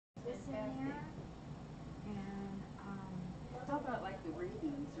the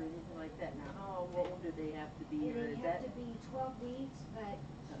rabies or anything like that. Now, how old do they have to be? They have to be 12 weeks, but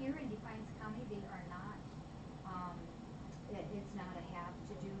here in Defiance County, they are not. It's not a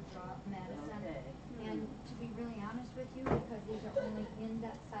have-to-do drug medicine. Okay. And to be really honest with you, because these are only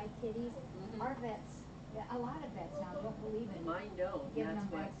in-side kitties, our vets, a lot of vets now don't believe in Mine don't. giving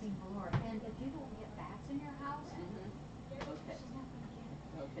them That's vaccine galore. And if you don't get bats in your house, okay. she's not going to get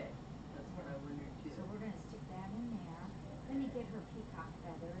it. Okay. That's what I wondered too. So we're going to stick that in there. Let me get her peacock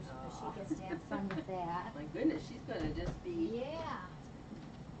feathers, because she gets to have fun with that. My goodness, she's going to just be. Yeah.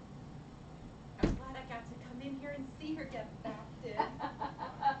 I'm glad I got to come in here and see her get adopted.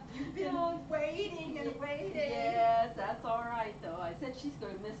 You've been waiting and waiting. Yes, that's all right though. I said she's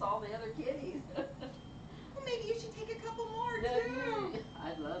going to miss all the other kitties. Well, maybe you should take a couple more too.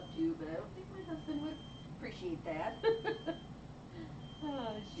 I'd love to, but I don't think my husband would appreciate that.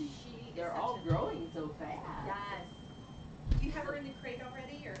 They're all growing so fast. Yes. Do you have her in the crate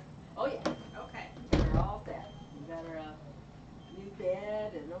already, or? Oh yeah. Okay. They're all set. We got her a new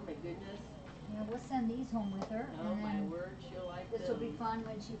bed, and oh my goodness. Yeah, we'll send these home with her. Oh and my then word, she'll like this will be those. fun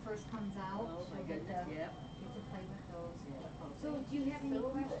when she first comes out. Oh my She'll get goodness, to, yep. get to play with those. Yeah. So do you have any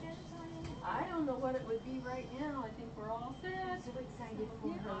So questions on anything? I don't know what it would be right now. I think we're all set. I'm so excited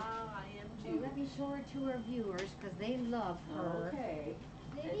for her. I am So too. let me show her to her viewers, because they love her. Okay.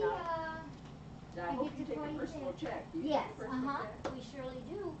 Livia! Now, I hope you take a personal check. Do you Yes, take a personal check? we surely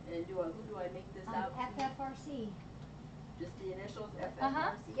do. And who do I make this out to? FFRC. Just the initials,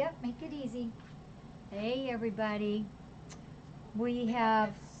 FFRC? Yep, make it easy. Hey everybody. We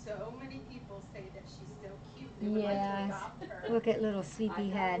have, so many people say that she's so cute. They would like to yes, adopt her. look at little I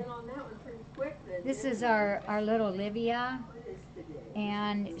sleepyhead. got in on that one pretty quick then. This is our little Livia, What is today?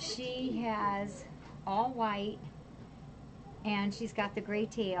 and she has all white, and she's got the gray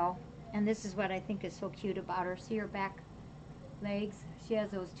tail, and this is what I think is so cute about her. See her back legs? She has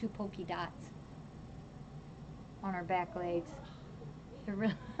those two pokey dots on her back legs. They're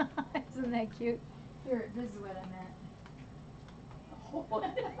really isn't that cute? Here, this is what I meant.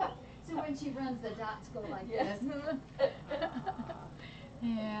 So when she runs, the dots go like this.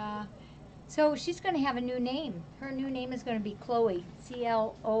 Yeah. So she's going to have a new name. Her new name is going to be Chloe,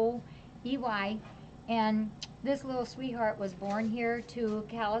 Cloey. And this little sweetheart was born here to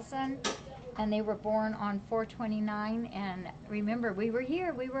Callison, and they were born on 4/29. And remember, we were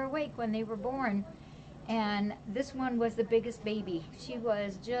here, we were awake when they were born. And this one was the biggest baby. She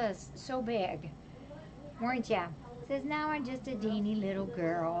was just so big, weren't ya? Says, now I'm just a teeny little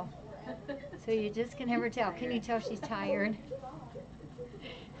girl. So you just can never tell. Can you tell she's tired?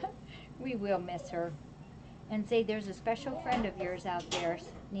 We will miss her. And say there's a special friend of yours out there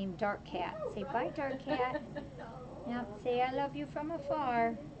named Dark Cat. Say bye, Dark Cat. Yep, say I love you from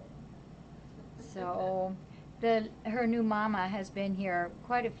afar. So her new mama has been here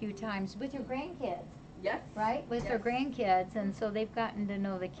quite a few times with her grandkids. Yes. Right? With her grandkids, and so they've gotten to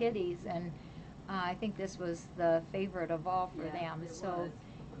know the kitties, and I think this was the favorite of all for them. So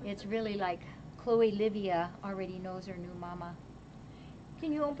it's really like Chloe Livia already knows her new mama.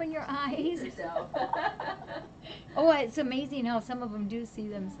 Can you open your eyes? Oh, it's amazing how some of them do see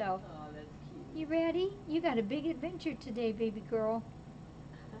themselves. Oh, that's cute. You ready? You got a big adventure today, baby girl.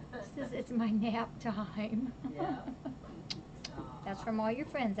 Says it's my nap time. Yeah. That's from all your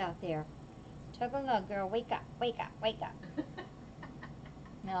friends out there. Chug a lug, girl. Wake up, wake up, wake up.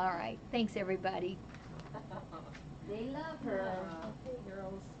 All right. Thanks, everybody. They love her. Okay,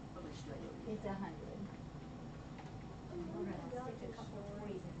 girls. How much do I owe you? It's 100. We're going to stick a couple of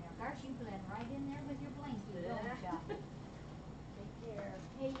 40s in there. Gosh, you blend right in there with your blankie, don't ya? Take care.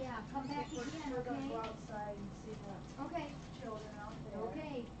 Hey, yeah, come back again, We're gonna go okay? outside and see the Okay. children out there.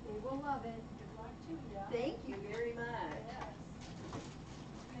 Okay. They will love it. Good luck to you. Thank you very much. Yes.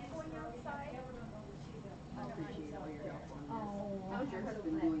 Going outside? Never gonna know that she's a. I appreciate all your help on this. Oh. How's your I'm so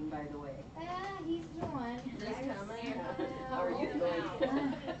husband glad. doing, by the way? He's doing. Just coming. Well, How are you doing?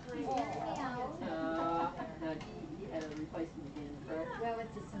 He's helping out. Now he had a replacement again, correct? Well,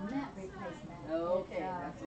 it's a cement replacement.